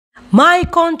My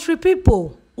country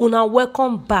people, una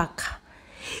welcome back.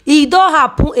 E don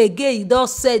happen again, e don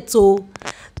settle.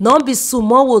 No be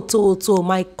small woto,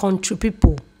 my country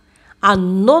people.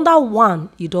 Another one,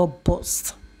 e don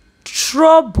burst.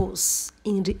 Troubles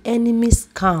in the enemy's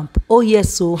camp. Oh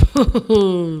yes, so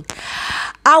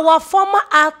our former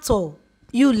actor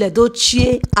Yul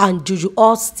Edochie and Judy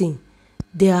Austin,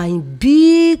 they are in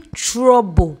big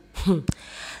trouble.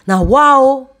 Now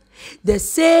wow, they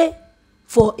say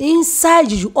for inside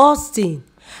Judy Austin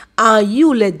and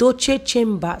Yul Edochie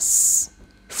chambers,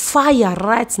 fire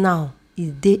right now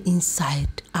is dey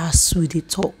inside as we dey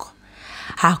talk.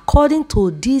 According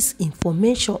to this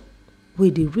information wey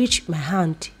dey reach my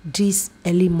hand this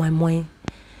early morning,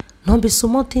 no be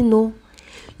small thing no.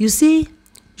 You see,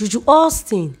 Judy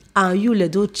Austin and Yul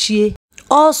Edochie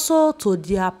also to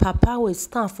their papa wey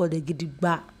stand for the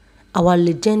gidigba, our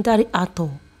legendary actor.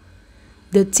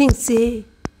 They think say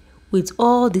with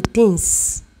all the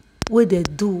things wey they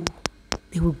do,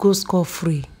 they will go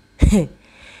scot-free.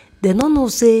 They no know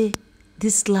say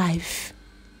this life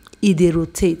e dey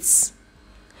rotate.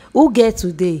 Who get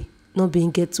today no be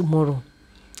get tomorrow,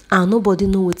 and nobody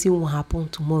know wetin will happen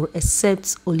tomorrow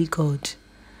except only God.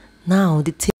 Now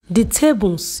the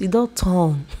tables e don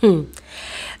turn.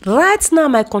 Right now,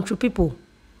 my country people,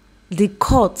 the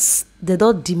courts they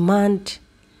don demand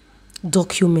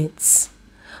documents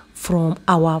from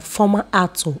our former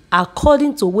actor.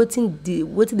 According to wetin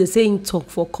they say in talk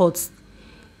for court,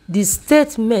 the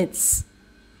statements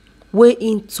wey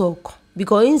in talk,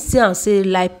 because in say am say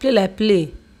like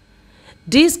play.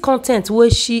 This content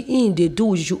wey she in dey do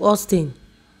with Judy Austin,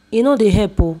 e no dey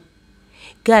help o.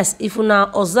 Guys, if una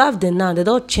observe them now, they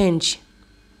don change.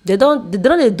 They don't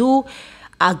dey do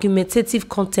argumentative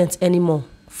content anymore.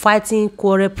 Fighting,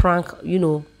 quarrel, prank, you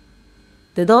know.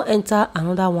 They don't enter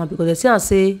another one because they say and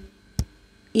say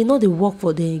e no dey work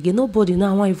for them again. Nobody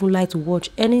now wan even like to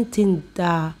watch anything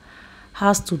that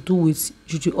has to do with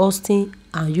Judy Austin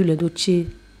and Yul Edochie.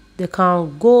 They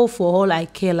can go for all I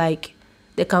care, like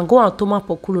they can go and toma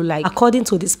por culo, like according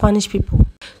to the Spanish people.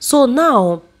 So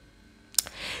now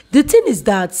the thing is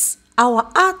that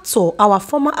our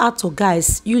former actor,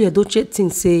 guys, Yul Edochie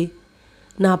think say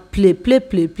now play,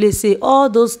 say all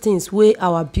those things where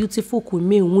our beautiful queen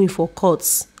may win for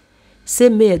courts. Say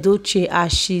May Edochie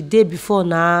as she did before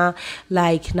now,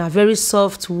 like na very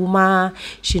soft woman,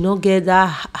 she no get that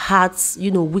heart,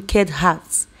 you know, wicked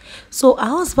heart. So her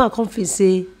husband confess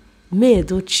say May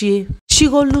Edochie, she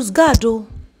go lose guard though.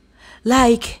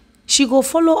 Like she go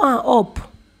follow her up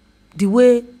the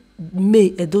way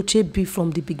May Edochie be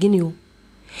from the beginning.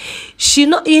 He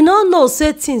no know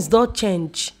say things don't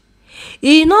change.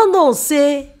 He no know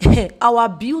say our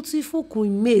beautiful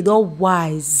queen May don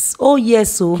wise. Oh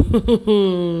yes, so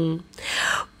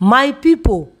my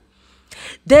people,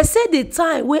 they say the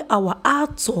time where our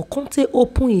actor can't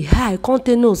open his eye, can't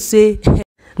know say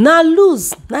now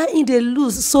lose, now in the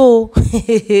lose. So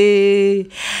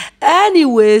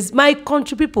anyways, my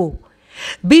country people,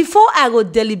 before I go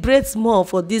deliberate more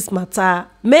for this matter,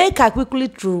 make I quickly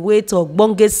throw away to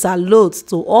ogbonge salute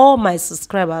to all my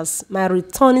subscribers, my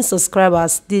returning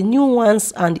subscribers, the new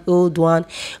ones and the old one.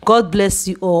 God bless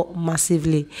you all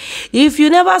massively. If you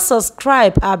never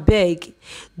subscribe, I beg,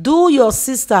 do your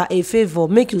sister a favor,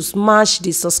 make you smash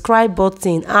the subscribe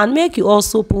button and make you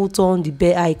also put on the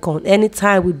bell icon.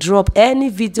 Anytime we drop any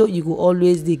video, you will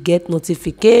always get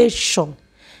notification.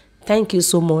 Thank you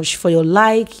so much for your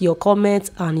like, your comment,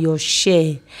 and your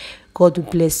share. God will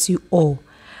bless you all.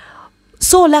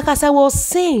 So, like as I was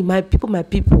saying, my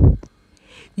people,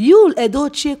 Yul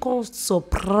Edochie come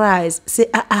surprise, say,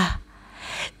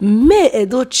 May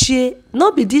Edochie,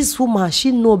 not be this woman she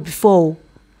know before.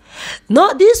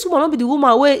 No, this woman not be the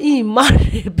woman where he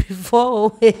married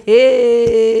before.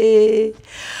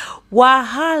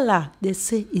 Wahala, they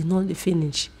say it's not the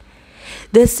finish.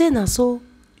 They say now so.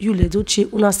 Yul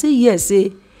Edochie, una say yes,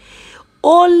 say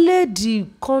only the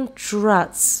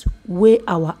contracts where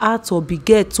our actor be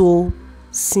get to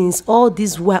since all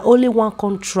this while, only one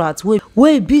contract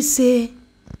where be say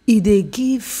they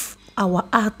give our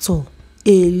actor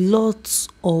a lot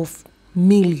of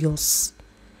millions.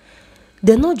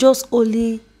 They not just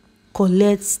only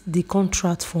collect the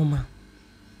contract from her,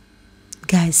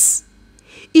 guys.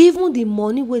 Even the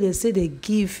money where they say they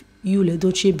give Yul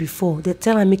Edochie before, they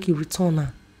tell her make it return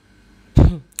her.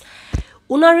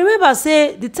 Una remember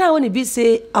say the time when it be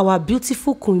say our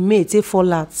beautiful queen May take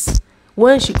fall out,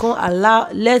 when she can't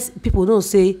let people know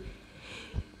say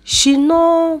she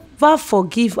never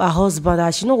forgive her husband,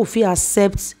 that she no go fit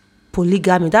accept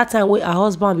polygamy. That time when her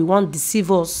husband be want deceive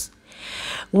us,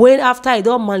 When after he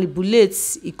don manipulate,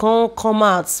 he can't come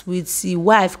out with his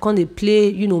wife, can't dey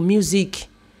play music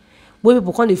wey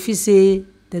people come dey feel say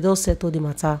they don settle the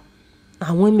matter.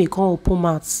 And when me come open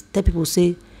mouth tell people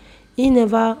say he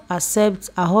never accept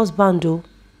her husband o,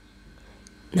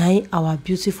 na our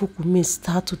beautiful Kunmi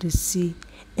start to dey see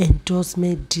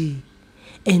endorsement deal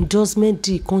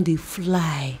come dey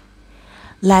fly.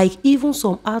 Like even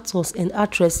some actors and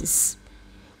actresses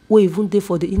wey even dey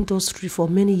for the industry for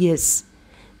many years,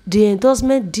 the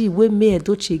endorsement deal wey Yul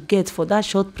Edochie get for that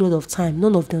short period of time,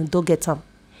 none of them don get am.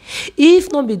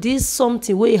 If not be this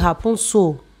something wey happen,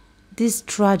 so this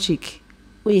tragic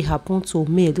wey happen to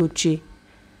Yul Edochie,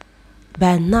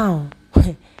 by now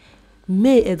Yul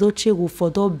Edochie go for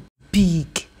don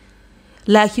big.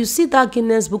 Like you see that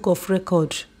Guinness Book of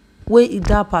Record wey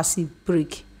that person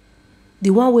break, the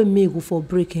one wey May go for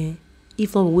break,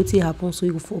 if not wetin happen, so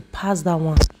you go for pass that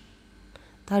one.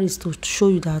 That is to show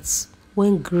you that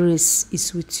when grace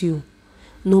is with you,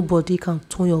 nobody can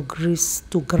turn your grace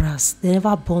to grass. They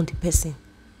never burn the person,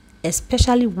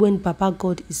 especially when Baba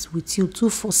God is with you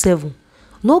 247.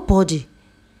 Nobody.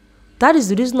 That is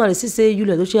the reason why they say Yul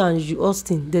Edochie and Judy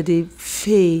Austin that they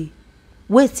fail.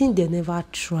 Waiting, they never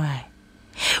try.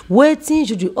 Waiting,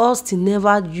 Judy Austin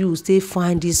never use, they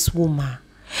find this woman.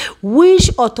 Which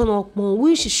autonokmo,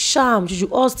 which charm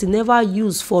Judy Austin never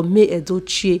use for Yul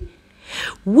Edochie?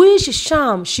 Which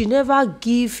charm she never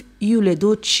give Yul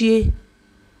Edochie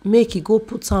make he go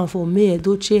put am for Yul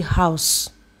Edochie house?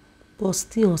 But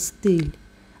still on still,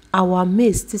 our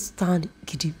May still stand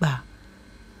gidigba.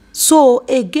 So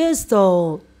against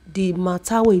the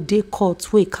matter wey dey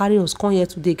court wey carry us come here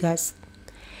today, guys,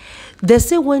 they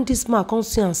say when this man come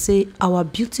see and say our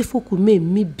beautiful Kunmi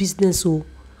mean business, so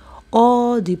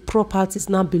all the properties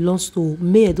now belongs to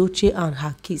Yul Edochie and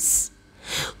her kids.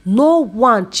 No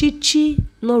one chichi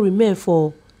no remain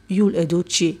for Yul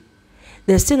Edochie.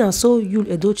 They say na so Yul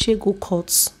Edochie go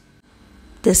court.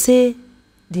 They say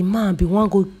the man be one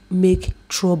go make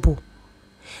trouble.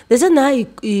 They say now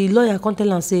he lawyer come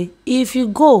tell am say if you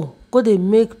go dey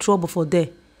make trouble for there,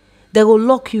 they go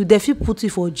lock you, they fit put you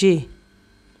for jail.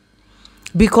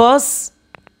 Because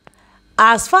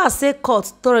as far as say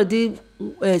court already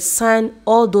sign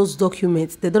all those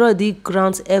documents, they already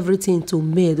grant everything to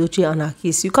Yul Edochie and her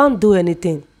kids. You can't do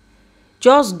anything.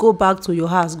 Just go back to your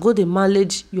house, go dey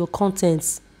manage your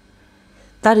contents.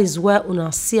 That is why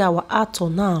una see our actor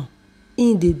now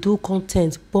in dey do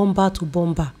content bomber to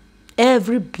bomber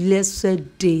every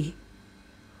blessed day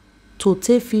to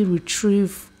take fit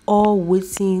retrieve all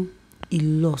wetin he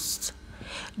lost.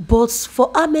 But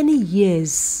for how many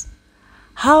years,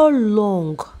 how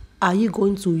long are you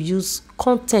going to use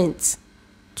content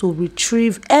to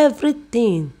retrieve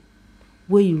everything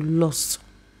wey you lost?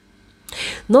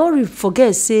 No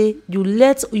forget say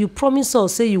you promise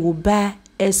us say you will buy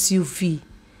SUV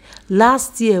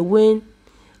last year when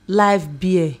Live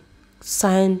Beer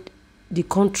signed the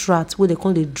contract where they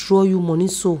come dey draw you money,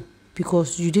 so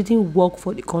because you didn't work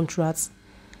for the contract.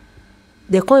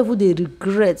 They can't even dey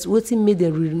regret wetin made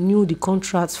them renew the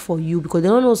contract for you, because they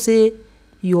don't know say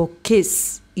your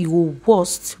case it will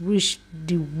worst reach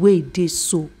the way they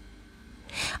so.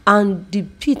 And the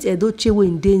pit Edochie wey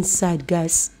dey inside,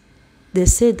 guys, they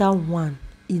say that one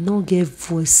he no get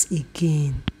voice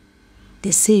again.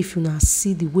 They say if you now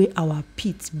see the way our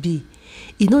pit be,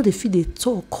 he no dey fit dey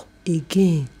talk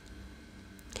again.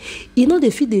 He no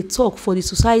dey fit dey talk for the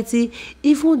society.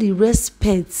 Even the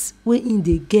respect wey in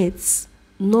dey get,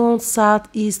 north, south,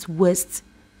 east, west,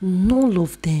 none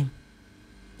of them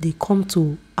they come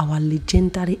to our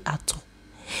legendary actor.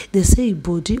 They say his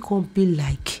body come be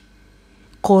like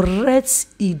correct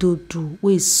idodo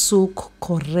wey soak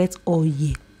correct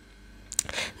oil.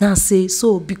 Now say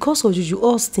so because of Judy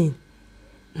Austin,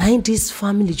 now this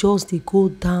family just dey go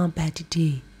down by the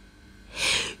day.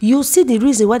 You see the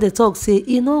reason why they talk say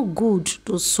e no good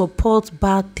to support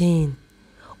bad thing.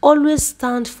 Always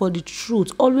stand for the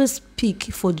truth, always speak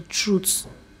for the truth.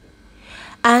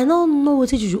 I don't know what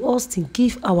Judy Austin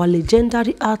give our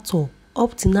legendary actor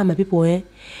up to now, my people.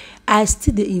 I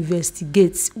still dey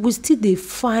investigate. We still dey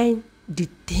find the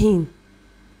thing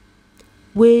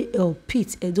wey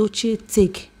Pete Edochie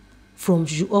take from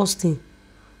Judy Austin.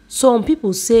 Some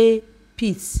people say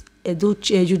Pete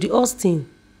Edochie, Judy Austin,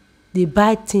 they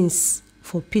buy things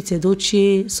for Pete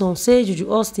Edochie. Some say Judy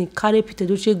Austin carry Pete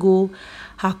Edochie go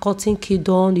her cutting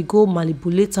kingdom, they go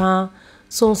manipulate her.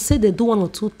 Some say they do one or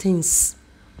two things.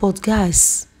 But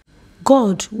guys,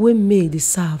 God wey made the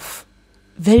serve,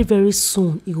 very very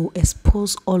soon he will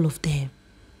expose all of them.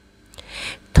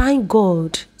 Thank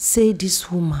God say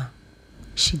this woman,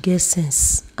 she gets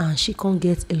sense and she can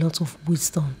get a lot of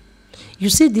wisdom. You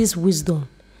see this wisdom,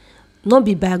 not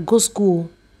be by go school,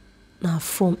 na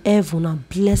from heaven, na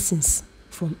blessings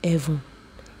from heaven.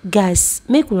 Guys,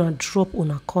 make una drop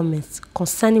una comments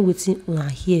concerning wetin una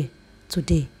hear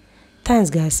today. Thanks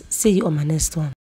guys, see you on my next one.